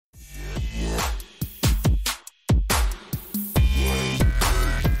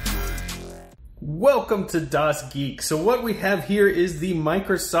Welcome to Das Geek. So what we have here is the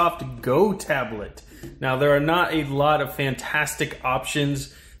Microsoft Go tablet. Now there are not a lot of fantastic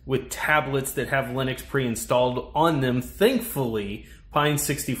options with tablets that have Linux pre-installed on them. Thankfully,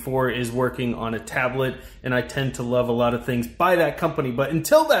 Pine64 is working on a tablet, and I tend to love a lot of things by that company. But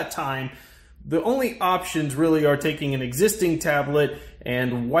until that time, the only options really are taking an existing tablet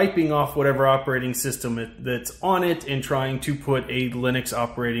and wiping off whatever operating system that's on it and trying to put a Linux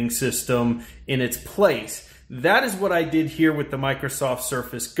operating system in its place. That is what I did here with the Microsoft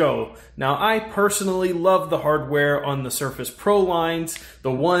Surface Go. Now, I personally love the hardware on the Surface Pro lines,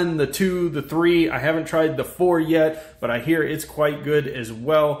 the 1, the 2, the 3. I haven't tried the 4 yet, but I hear it's quite good as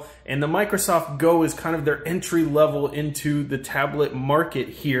well. And the Microsoft Go is kind of their entry level into the tablet market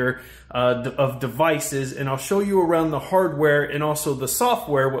here of devices. And I'll show you around the hardware and also the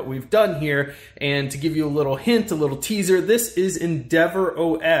software, what we've done here. And to give you a little hint, a little teaser, this is Endeavour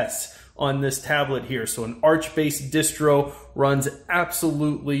OS on this tablet here. So an Arch-based distro, runs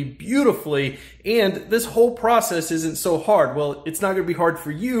absolutely beautifully, and this whole process isn't so hard. Well, it's not going to be hard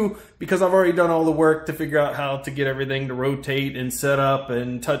for you because I've already done all the work to figure out how to get everything to rotate and set up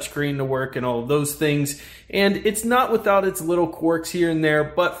and touchscreen to work and all of those things. And it's not without its little quirks here and there,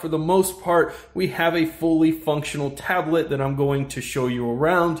 but for the most part, we have a fully functional tablet that I'm going to show you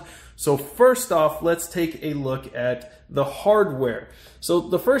around. So first off, let's take a look at the hardware. So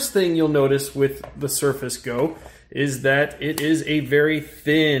the first thing you'll notice with the Surface Go is that it is a very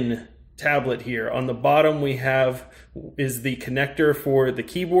thin tablet here. On the bottom we have is the connector for the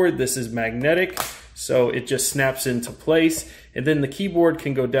keyboard. This is magnetic, so it just snaps into place. And then the keyboard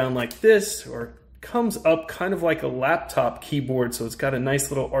can go down like this, or comes up kind of like a laptop keyboard, so it's got a nice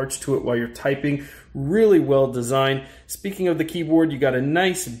little arch to it while you're typing. Really well designed. Speaking of the keyboard, you got a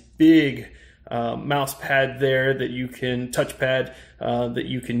nice big mouse pad there that you can, touchpad that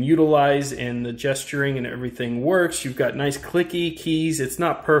you can utilize, and the gesturing and everything works. You've got nice clicky keys. It's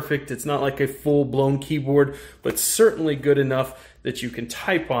not perfect. It's not like a full-blown keyboard, but certainly good enough that you can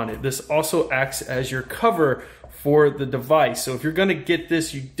type on it. This also acts as your cover for the device. So if you're going to get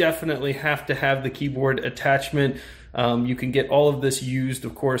this, you definitely have to have the keyboard attachment. You can get all of this used,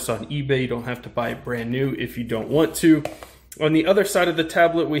 of course, on eBay. You don't have to buy it brand new if you don't want to. On the other side of the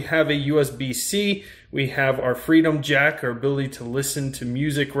tablet, we have a USB-C. We have our Freedom Jack, our ability to listen to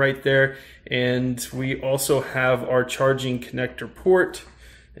music right there. And we also have our charging connector port.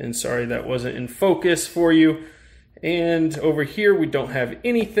 And sorry, that wasn't in focus for you. And over here, we don't have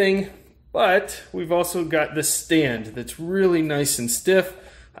anything, but we've also got this stand that's really nice and stiff.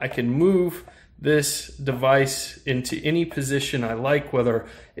 I can move this device into any position I like, whether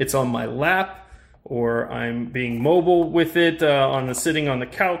it's on my lap, or I'm being mobile with it, sitting on the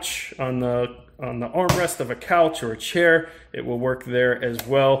couch, on the armrest of a couch or a chair. It will work there as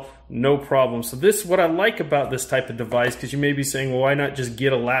well, no problem. So this, what I like about this type of device, because you may be saying, well, why not just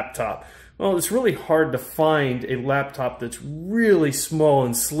get a laptop? Well, it's really hard to find a laptop that's really small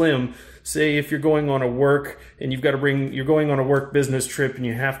and slim. Say if you're going on a work and you're going on a work business trip and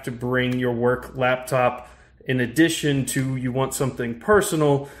you have to bring your work laptop in addition to you want something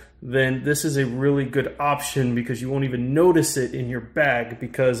personal, then this is a really good option because you won't even notice it in your bag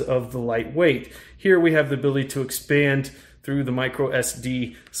because of the light weight. Here we have the ability to expand through the micro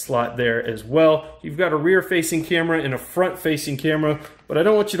SD slot there as well. You've got a rear-facing camera and a front-facing camera, but I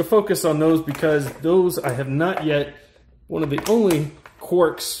don't want you to focus on those because those I have not yet, one of the only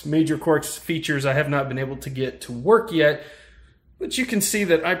quirks, major quirks features I have not been able to get to work yet. But you can see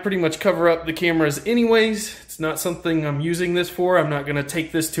that I pretty much cover up the cameras anyways. It's not something I'm using this for. I'm not gonna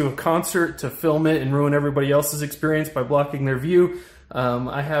take this to a concert to film it and ruin everybody else's experience by blocking their view.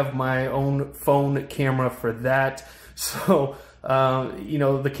 I have my own phone camera for that. So, you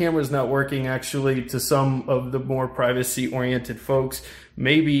know, the camera's not working actually to some of the more privacy-oriented folks.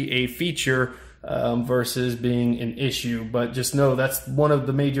 Maybe a feature versus being an issue, but just know that's one of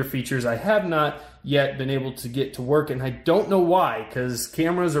the major features I have not yet been able to get to work, and I don't know why, because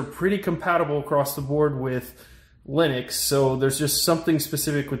cameras are pretty compatible across the board with Linux, so there's just something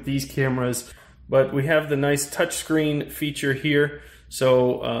specific with these cameras. But we have the nice touchscreen feature here,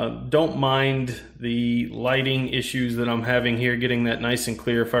 so don't mind the lighting issues that I'm having here, getting that nice and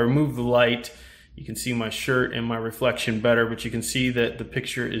clear. If I remove the light, you can see my shirt and my reflection better, but you can see that the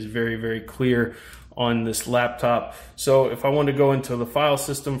picture is very, very clear on this laptop. So if I want to go into the file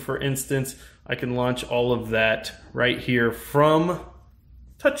system, for instance, I can launch all of that right here from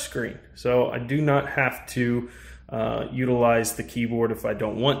touchscreen. So I do not have to utilize the keyboard if I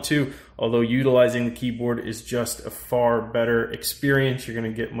don't want to, although utilizing the keyboard is just a far better experience. You're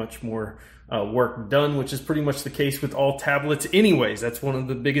going to get much more work done, which is pretty much the case with all tablets anyways. That's one of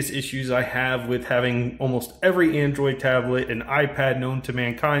the biggest issues I have with having almost every Android tablet and iPad known to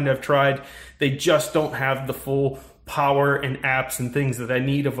mankind I've tried. They just don't have the full power and apps and things that I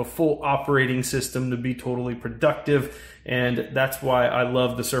need of a full operating system to be totally productive. And that's why I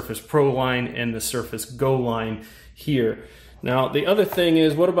love the Surface Pro line and the Surface Go line here. Now, the other thing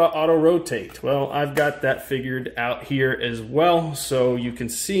is, what about auto rotate? Well, I've got that figured out here as well. So you can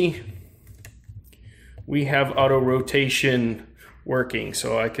see we have auto rotation working.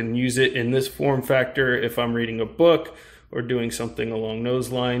 So I can use it in this form factor if I'm reading a book or doing something along those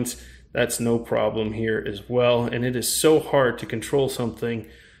lines. That's no problem here as well. And it is so hard to control something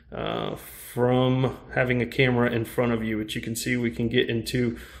from having a camera in front of you, which you can see we can get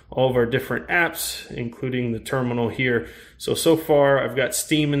into all of our different apps, including the terminal here. So far I've got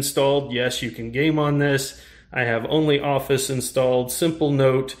Steam installed. Yes, you can game on this. I have only Office installed, Simple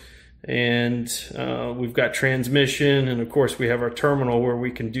Note, and we've got transmission, and of course we have our terminal where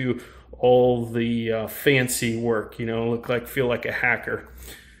we can do all the fancy work, you know, feel like a hacker.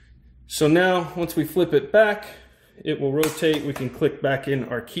 So now once we flip it back, it will rotate. We can click back in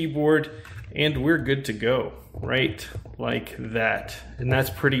our keyboard and we're good to go, right? Like that. And that's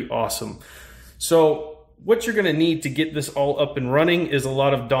pretty awesome. So what you're gonna need to get this all up and running is a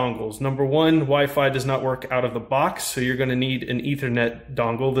lot of dongles. Number one, Wi-Fi does not work out of the box, so you're gonna need an Ethernet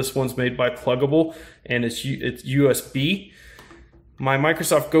dongle. This one's made by Pluggable and it's USB. My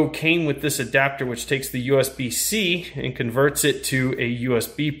Microsoft Go came with this adapter which takes the USB-C and converts it to a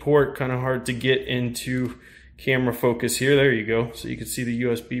USB port. Kind of hard to get into camera focus here. There you go. So you can see the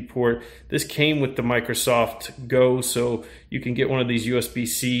USB port. This came with the Microsoft Go, so you can get one of these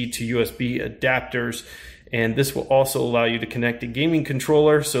USB-C to USB adapters. And this will also allow you to connect a gaming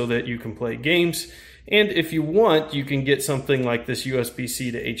controller so that you can play games. And if you want, you can get something like this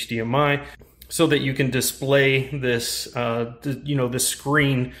USB-C to HDMI so that you can display this, this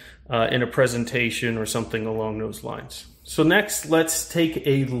screen in a presentation or something along those lines. So next, let's take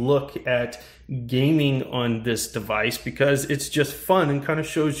a look at gaming on this device because it's just fun and kind of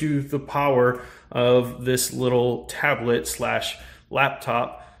shows you the power of this little tablet slash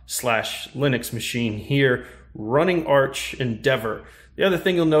laptop slash Linux machine here running Arch Endeavour. The other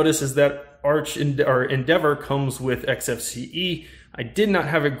thing you'll notice is that Endeavour comes with XFCE. I did not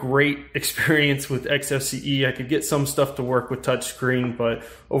have a great experience with XFCE. I could get some stuff to work with touchscreen, but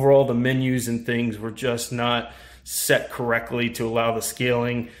overall the menus and things were just not set correctly to allow the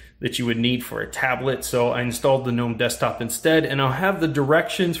scaling that you would need for a tablet. So I installed the GNOME desktop instead, and I'll have the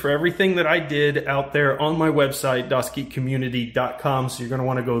directions for everything that I did out there on my website, DOSGeekCommunity.com. So you're gonna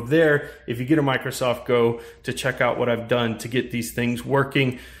wanna go there if you get a Microsoft Go to check out what I've done to get these things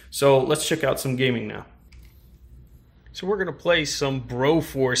working. So let's check out some gaming now. So we're gonna play some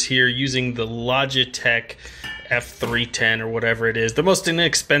Broforce here using the Logitech F310 or whatever it is, the most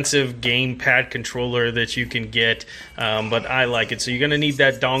inexpensive gamepad controller that you can get, but I like it. So you're gonna need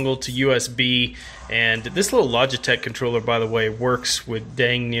that dongle to USB, and this little Logitech controller, by the way, works with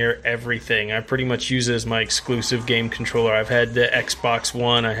dang near everything. I pretty much use it as my exclusive game controller. I've had the Xbox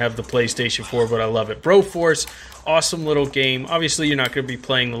One, I have the PlayStation 4, but I love it. Broforce, awesome little game. Obviously you're not going to be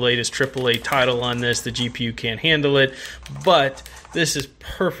playing the latest AAA title on this, the GPU can't handle it, but this is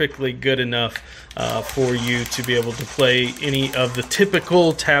perfectly good enough for you to be able to play any of the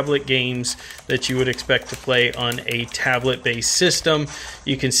typical tablet games that you would expect to play on a tablet-based system.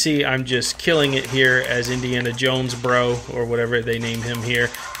 You can see I'm just killing it here as Indiana Jones bro, or whatever they name him here.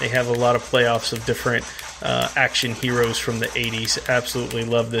 They have a lot of playoffs of different action heroes from the 80s. Absolutely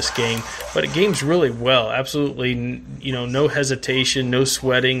love this game, but it games really well. Absolutely, you know, no hesitation, no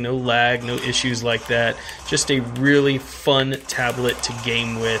sweating, no lag, no issues like that. Just a really fun tablet to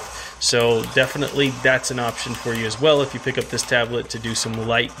game with. So definitely that's an option for you as well if you pick up this tablet to do some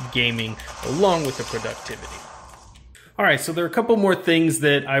light gaming along with the productivity. All right, so there are a couple more things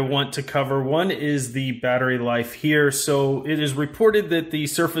that I want to cover. One is the battery life here. So it is reported that the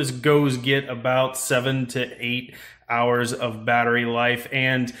Surface Go's get about 7 to 8 hours of battery life,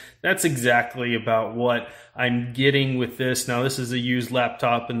 and that's exactly about what I'm getting with this. Now, this is a used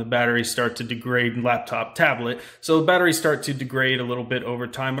laptop and the batteries start to degrade, laptop, tablet. So the batteries start to degrade a little bit over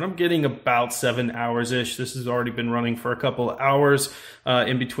time, but I'm getting about 7 hours-ish. This has already been running for a couple of hours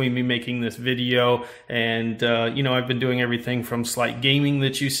in between me making this video. And, you know, I've been doing everything from slight gaming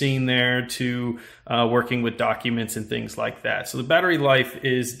that you've seen there to working with documents and things like that. So the battery life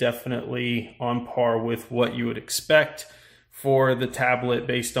is definitely on par with what you would expect for the tablet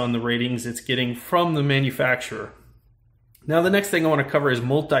based on the ratings it's getting from the manufacturer. Now, the next thing I want to cover is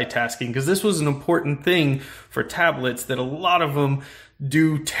multitasking, because this was an important thing for tablets that a lot of them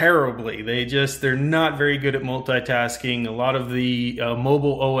do terribly. They're not very good at multitasking. A lot of the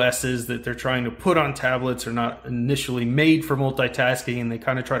mobile OSs that they're trying to put on tablets are not initially made for multitasking, and they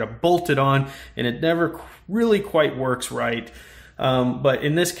kind of try to bolt it on, and it never really quite works right. But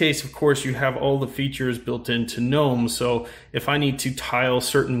in this case, of course, you have all the features built into GNOME. So if I need to tile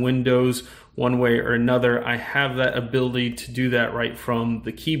certain windows one way or another, I have that ability to do that right from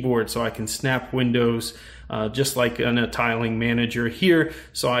the keyboard. So I can snap windows just like in a tiling manager here.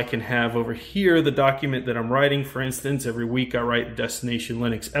 So I can have over here the document that I'm writing. For instance, every week I write a Destination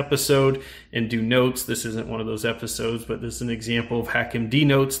Linux episode and do notes. This isn't one of those episodes, but this is an example of HackMD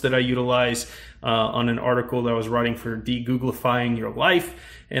notes that I utilize on an article that I was writing for De-Googlifying Your Life.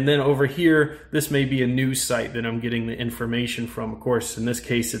 And then over here, this may be a news site that I'm getting the information from. Of course, in this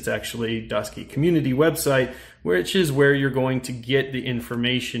case, it's actually DasGeek community website, which is where you're going to get the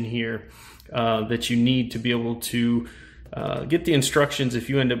information here that you need to be able to get the instructions if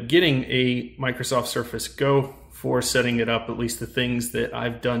you end up getting a Microsoft Surface Go for setting it up, at least the things that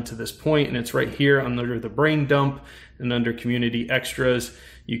I've done to this point. And it's right here under the brain dump and under community extras.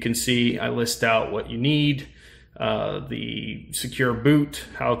 You can see I list out what you need. The secure boot,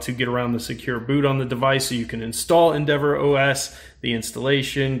 how to get around the secure boot on the device so you can install Endeavour OS, the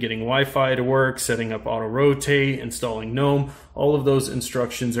installation, getting Wi-Fi to work, setting up auto rotate, installing GNOME. All of those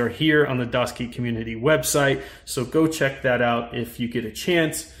instructions are here on the DasGeek community website, so go check that out if you get a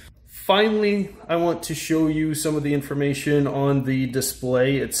chance. Finally, I want to show you some of the information on the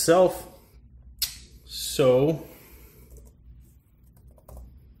display itself. So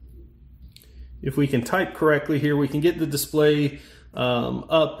if we can type correctly here, we can get the display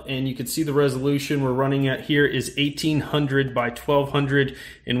up, and you can see the resolution we're running at here is 1800 by 1200,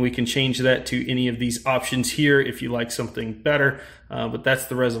 and we can change that to any of these options here if you like something better, but that's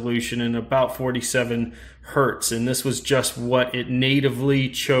the resolution, and about 47 hertz, and this was just what it natively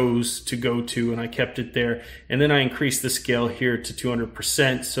chose to go to, and I kept it there. And then I increased the scale here to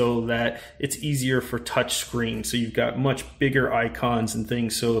 200% so that it's easier for touch screen, so you've got much bigger icons and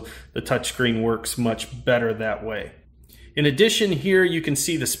things, so the touch screen works much better that way. In addition, here you can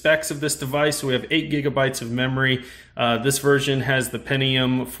see the specs of this device. So we have 8 gigabytes of memory. This version has the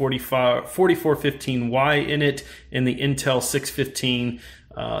Pentium 4415Y in it and the Intel 615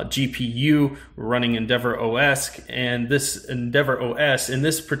 GPU running Endeavour OS. And this Endeavour OS in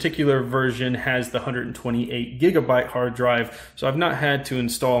this particular version has the 128 gigabyte hard drive. So I've not had to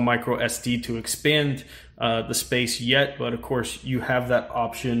install micro SD to expand the space yet, but of course you have that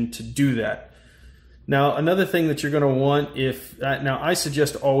option to do that. Now, another thing that you're going to want, now I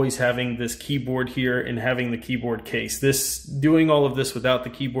suggest always having this keyboard here and having the keyboard case. Doing all of this without the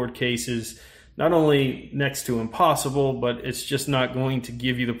keyboard case is not only next to impossible, but it's just not going to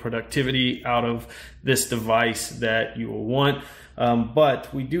give you the productivity out of this device that you will want.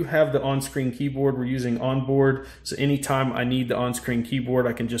 But we do have the on-screen keyboard we're using onboard, so anytime I need the on-screen keyboard,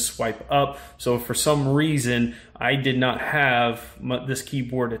 I can just swipe up. So if for some reason I did not have this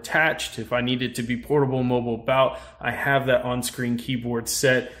keyboard attached, if I needed to be portable mobile about, I have that on-screen keyboard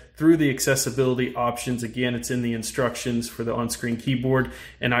set through the accessibility options. Again, it's in the instructions for the on-screen keyboard.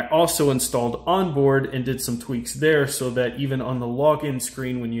 And I also installed onboard and did some tweaks there so that even on the login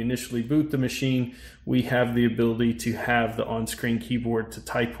screen when you initially boot the machine, we have the ability to have the on-screen keyboard to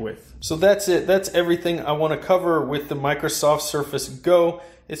type with. So that's it. That's everything I want to cover with the Microsoft Surface Go.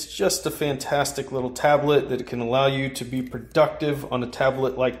 It's just a fantastic little tablet that can allow you to be productive on a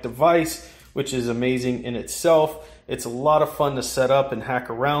tablet-like device, which is amazing in itself. It's a lot of fun to set up and hack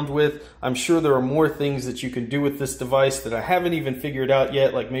around with. I'm sure there are more things that you can do with this device that I haven't even figured out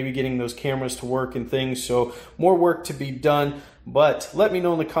yet, like maybe getting those cameras to work and things, so more work to be done. But let me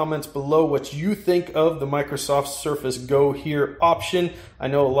know in the comments below what you think of the Microsoft Surface Go here option. I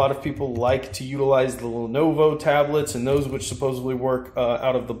know a lot of people like to utilize the Lenovo tablets and those which supposedly work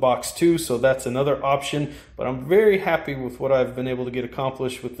out of the box too, so that's another option. But I'm very happy with what I've been able to get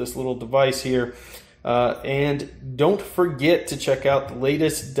accomplished with this little device here. And don't forget to check out the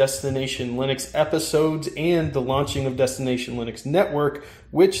latest Destination Linux episodes and the launching of Destination Linux Network,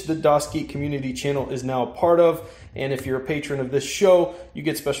 which the DasGeek community channel is now a part of. And if you're a patron of this show, you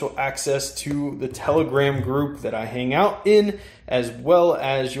get special access to the Telegram group that I hang out in, as well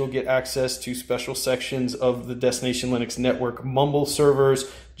as you'll get access to special sections of the Destination Linux Network Mumble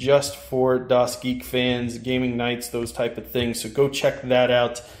servers just for DasGeek fans, gaming nights, those type of things. So go check that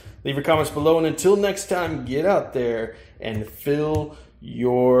out. Leave your comments below, and until next time, get out there and fill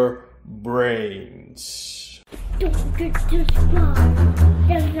your brains. Don't get too smart.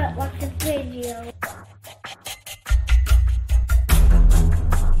 Just watch the video.